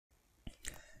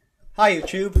Hi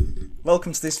YouTube,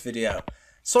 welcome to this video.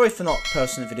 Sorry for not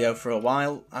posting a video for a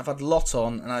while. I've had a lot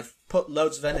on and I've put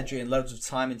loads of energy and loads of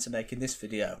time into making this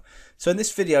video. So in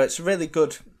this video it's a really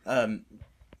good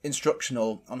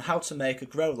instructional on how to make a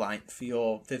grow light for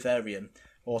your vivarium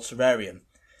or terrarium.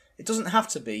 It doesn't have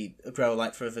to be a grow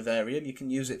light for a vivarium, you can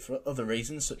use it for other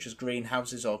reasons such as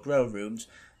greenhouses or grow rooms,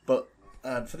 but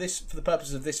for the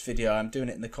purpose of this video I'm doing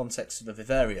it in the context of a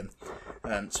vivarium.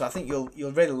 So I think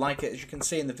you'll really like it. As you can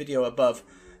see in the video above,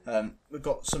 we've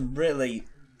got some really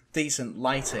decent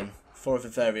lighting for a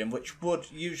vivarium, which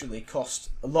would usually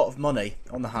cost a lot of money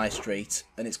on the high street,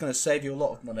 and it's going to save you a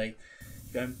lot of money.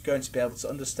 You're going to be able to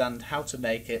understand how to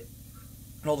make it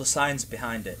and all the science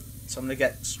behind it. So I'm going to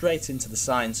get straight into the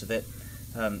science of it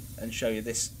and show you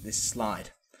this slide.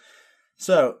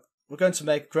 So we're going to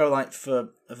make a grow light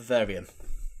for a vivarium.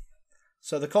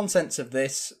 So the contents of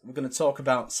this, we're going to talk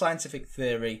about scientific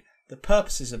theory, the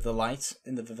purposes of the light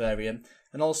in the vivarium,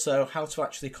 and also how to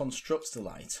actually construct the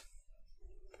light.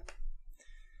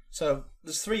 So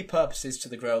there's three purposes to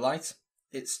the grow light.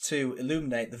 It's to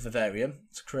illuminate the vivarium,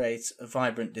 to create a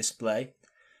vibrant display.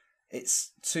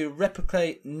 It's to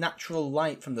replicate natural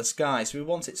light from the sky, so we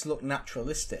want it to look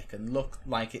naturalistic and look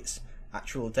like it's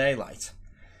actual daylight.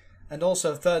 And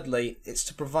also thirdly, it's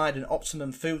to provide an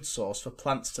optimum food source for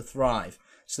plants to thrive.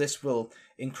 So this will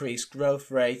increase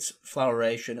growth rate,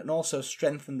 floweration, and also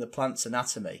strengthen the plant's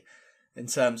anatomy in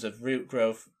terms of root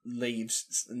growth,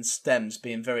 leaves and stems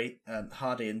being very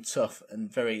hardy and tough and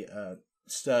very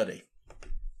sturdy.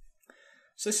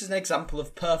 So this is an example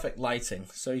of perfect lighting.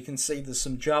 So you can see there's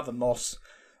some Java moss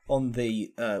on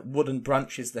the wooden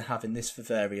branches they have in this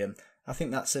vivarium. I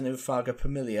think that's an Oophaga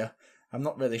Pamilia. I'm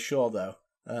not really sure though.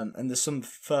 And there's some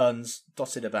ferns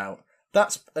dotted about.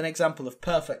 That's an example of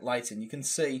perfect lighting. You can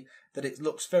see that it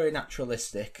looks very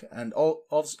naturalistic, and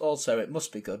also it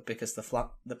must be good because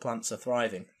the plants are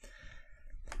thriving.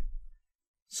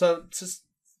 So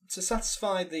to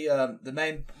satisfy one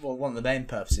of the main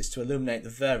purposes to illuminate the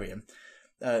vivarium,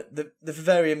 the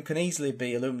vivarium can easily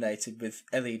be illuminated with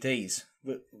LEDs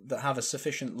that have a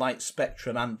sufficient light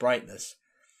spectrum and brightness.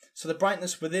 So the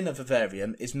brightness within a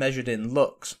vivarium is measured in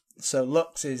lux. So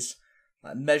lux is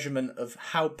a measurement of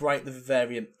how bright the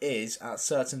vivarium is at a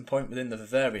certain point within the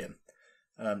vivarium.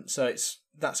 So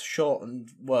that's a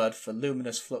shortened word for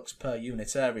luminous flux per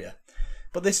unit area.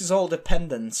 But this is all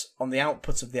dependent on the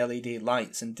output of the LED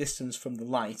lights and distance from the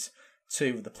light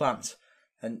to the plant.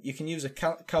 And you can use a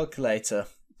calculator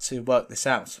to work this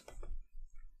out.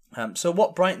 So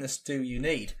what brightness do you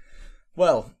need?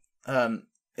 Well,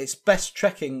 it's best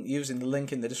checking using the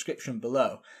link in the description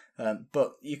below.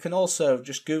 But you can also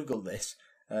just Google this.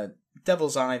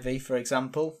 Devil's ivy, for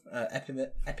example,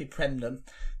 epipremnum,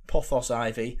 pothos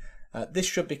ivy. This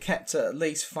should be kept at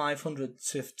least 500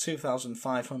 to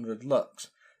 2,500 lux.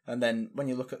 And then when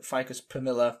you look at Ficus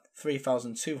primula,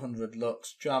 3,200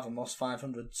 lux, Java moss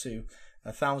 500 to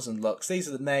 1,000 lux. These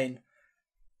are the main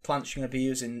plants you're going to be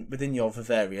using within your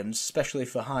vivariums, especially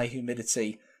for high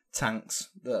humidity tanks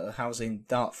that are housing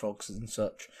dart frogs and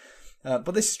such.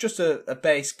 But this is just a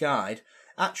base guide.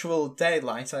 Actual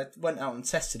daylight, I went out and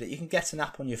tested it. You can get an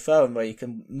app on your phone where you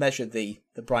can measure the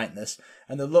brightness,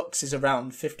 and the lux is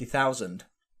around 50,000.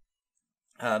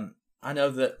 I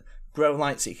know that grow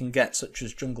lights that you can get, such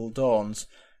as Jungle Dawns,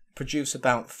 produce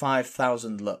about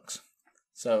 5,000 lux.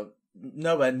 So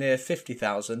nowhere near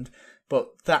 50,000,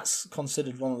 but that's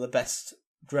considered one of the best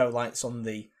grow lights on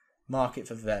the market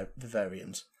for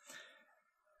vivariums.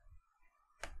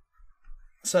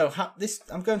 So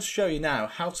I'm going to show you now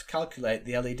how to calculate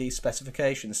the LED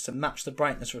specifications to match the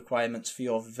brightness requirements for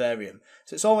your vivarium.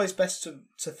 So it's always best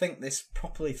to think this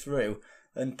properly through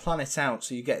and plan it out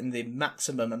so you're getting the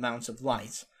maximum amount of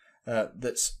light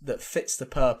that fits the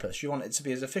purpose. You want it to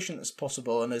be as efficient as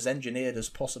possible and as engineered as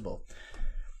possible.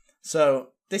 So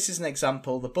this is an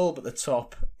example. The bulb at the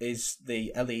top is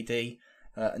the LED,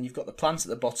 and you've got the plant at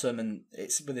the bottom, and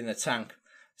it's within a tank.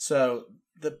 So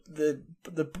the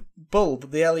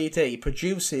bulb, the LED,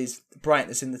 produces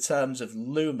brightness in the terms of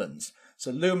lumens.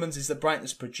 So lumens is the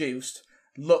brightness produced,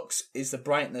 lux is the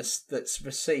brightness that's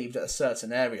received at a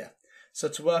certain area. So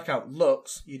to work out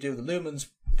lux, you do the lumens.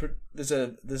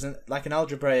 There's like an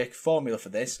algebraic formula for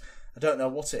this. I don't know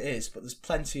what it is, but there's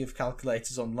plenty of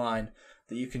calculators online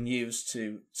that you can use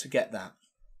to get that.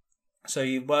 So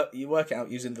you work it out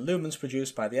using the lumens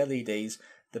produced by the LEDs,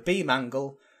 the beam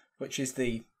angle, which is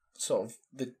the sort of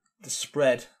the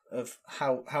spread of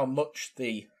how much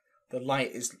the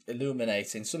light is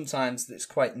illuminating. Sometimes it's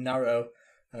quite narrow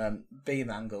beam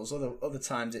angles. Other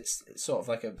times it's sort of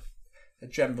like a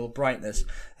general brightness.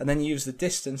 And then you use the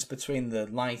distance between the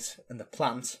light and the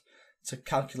plant to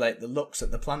calculate the lux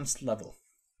at the plant level.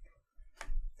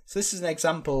 So this is an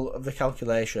example of the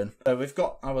calculation. So we've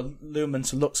got our lumen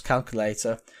to lux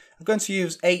calculator. I'm going to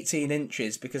use 18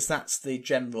 inches because that's the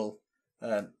general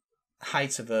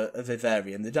height of a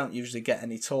vivarium. They don't usually get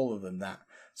any taller than that.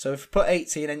 So if we put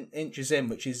 18 inches in,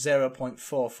 which is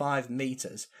 0.45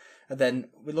 meters, and then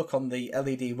we look on the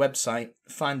LED website,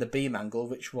 find the beam angle,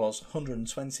 which was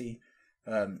 120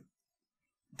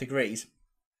 degrees,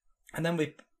 and then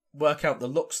we work out the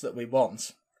lux that we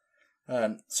want.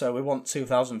 So we want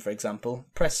 2000, for example.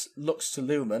 Press lux to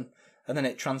lumen, and then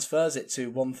it transfers it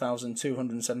to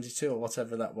 1272 or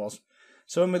whatever that was.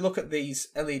 So when we look at these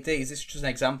LEDs, this is just an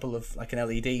example of like an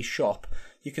LED shop.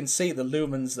 You can see the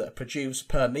lumens that are produced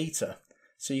per meter.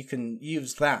 So you can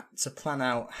use that to plan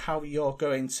out how you're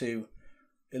going to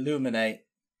illuminate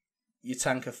your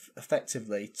tank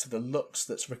effectively to the lux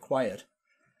that's required.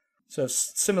 So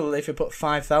similarly, if you put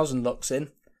 5000 lux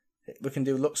in, we can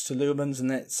do lux to lumens,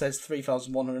 and it says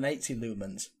 3180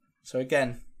 lumens. So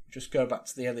again, just go back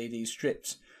to the LED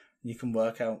strips and you can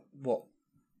work out what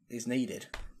is needed.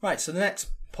 Right, so the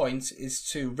next point is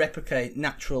to replicate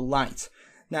natural light.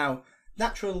 Now,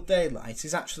 natural daylight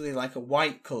is actually like a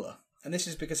white colour, and this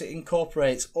is because it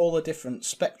incorporates all the different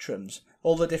spectrums,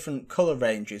 all the different colour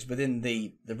ranges within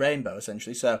the rainbow,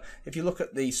 essentially. So if you look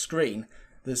at the screen,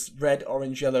 there's red,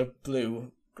 orange, yellow,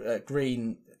 blue,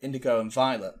 green, indigo and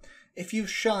violet. If you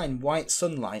shine white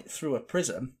sunlight through a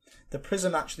prism, the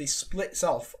prism actually splits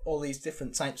off all these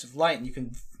different types of light, and you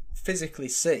can physically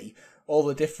see all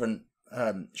the different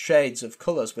shades of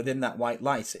colours within that white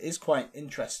light. It is quite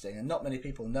interesting, and not many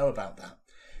people know about that.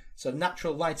 So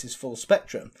natural light is full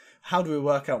spectrum. How do we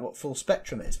work out what full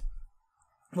spectrum is?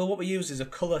 Well, what we use is a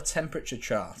colour temperature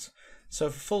chart. So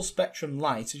for full spectrum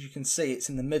light, as you can see, it's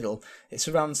in the middle. It's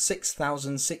around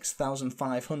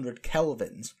 6,500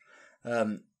 kelvins.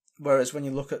 Whereas when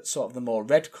you look at sort of the more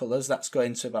red colours, that's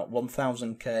going to about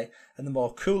 1000K, and the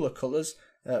more cooler colours,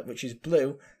 which is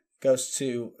blue, goes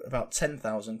to about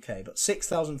 10,000K, but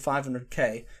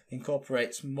 6,500K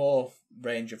incorporates more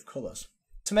range of colours.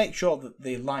 To make sure that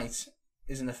the light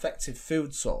is an effective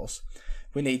food source,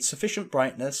 we need sufficient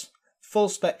brightness, full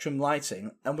spectrum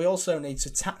lighting, and we also need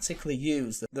to tactically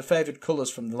use the favoured colours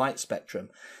from the light spectrum.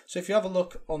 So if you have a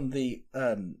look on the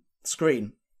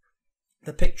screen,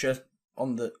 the picture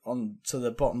to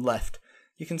the bottom left,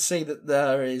 you can see that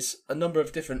there is a number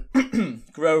of different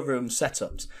grow room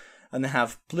setups, and they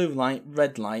have blue light,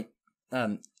 red light,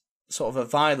 sort of a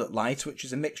violet light, which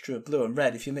is a mixture of blue and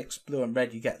red. If you mix blue and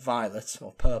red, you get violet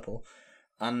or purple,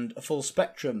 and a full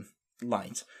spectrum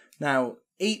light. Now,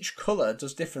 each colour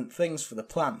does different things for the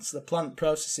plants. The plant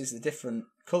processes the different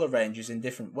colour ranges in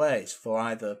different ways for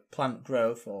either plant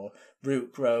growth or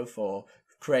root growth or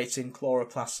creating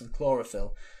chloroplasts and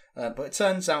chlorophyll. But it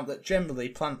turns out that generally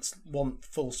plants want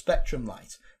full spectrum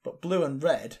light, but blue and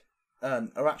red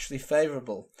are actually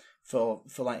favourable for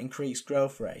like increased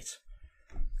growth rate.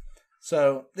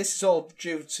 So this is all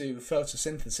due to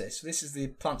photosynthesis. This is the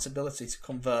plant's ability to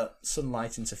convert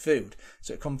sunlight into food.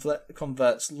 So it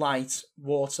converts light,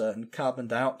 water and carbon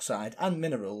dioxide and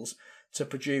minerals to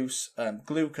produce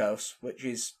glucose, which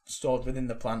is stored within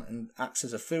the plant and acts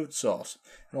as a food source,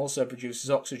 and also produces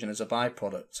oxygen as a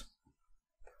byproduct.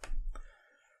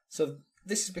 So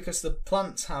this is because the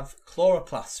plants have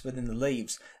chloroplasts within the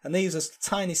leaves, and these are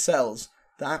tiny cells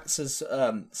that act as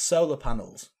solar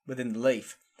panels within the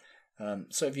leaf.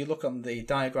 So if you look on the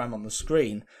diagram on the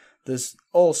screen, there's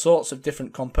all sorts of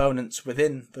different components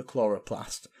within the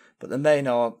chloroplast, but the main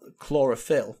are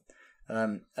chlorophyll,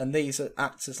 and these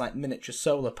act as like miniature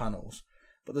solar panels.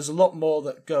 But there's a lot more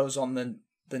that goes on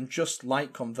than just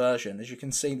light conversion. As you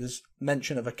can see, there's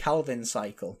mention of a Calvin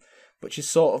cycle, which is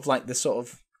sort of like the sort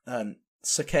of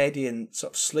circadian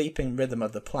sort of sleeping rhythm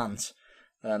of the plant,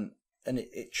 and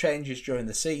it changes during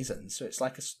the season, so it's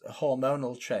like a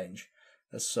hormonal change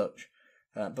as such.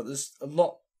 But there's a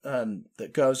lot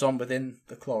that goes on within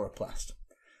the chloroplast.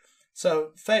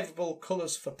 So favourable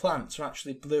colours for plants are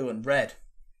actually blue and red.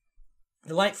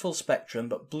 They like full spectrum,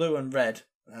 but blue and red,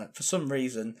 for some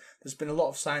reason, there's been a lot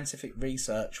of scientific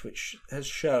research which has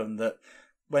shown that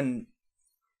when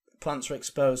plants are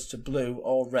exposed to blue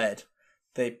or red,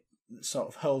 they sort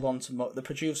of hold on to more, they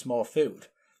produce more food,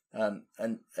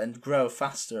 and grow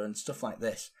faster and stuff like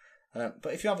this.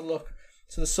 But if you have a look,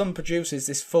 so the sun produces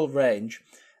this full range.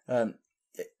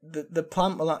 The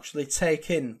plant will actually take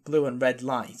in blue and red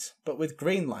light, but with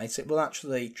green light it will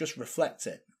actually just reflect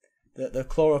it. The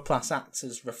chloroplast acts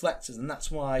as reflectors, and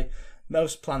that's why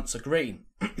most plants are green.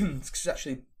 It's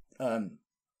actually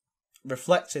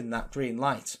reflecting that green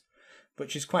light,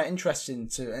 which is quite interesting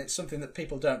and it's something that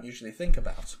people don't usually think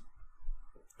about.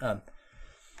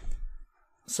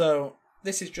 So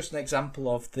this is just an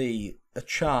example of a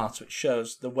chart which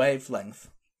shows the wavelength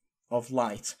of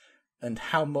light and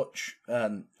how much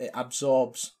it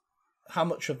absorbs, how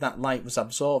much of that light was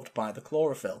absorbed by the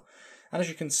chlorophyll. And as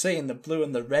you can see in the blue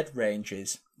and the red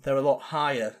ranges, they're a lot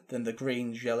higher than the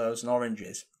greens, yellows and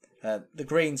oranges. The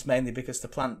greens mainly because the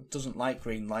plant doesn't like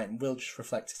green light and will just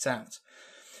reflect it out.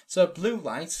 So blue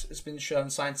light has been shown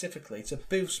scientifically to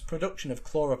boost production of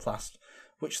chloroplast,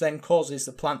 which then causes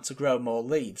the plant to grow more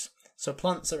leaves. So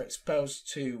plants that are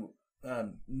exposed to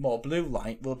more blue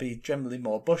light will be generally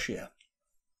more bushier.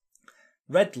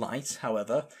 Red light,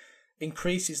 however,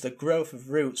 increases the growth of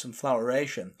roots and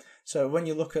floweration. So when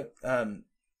you look at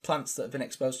plants that have been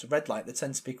exposed to red light, they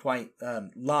tend to be quite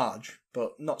large,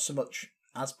 but not so much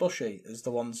as bushy as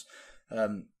the ones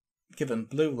given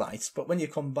blue light. But when you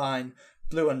combine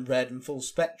blue and red and full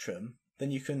spectrum,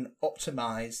 then you can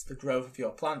optimize the growth of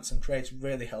your plants and create a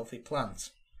really healthy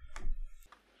plant.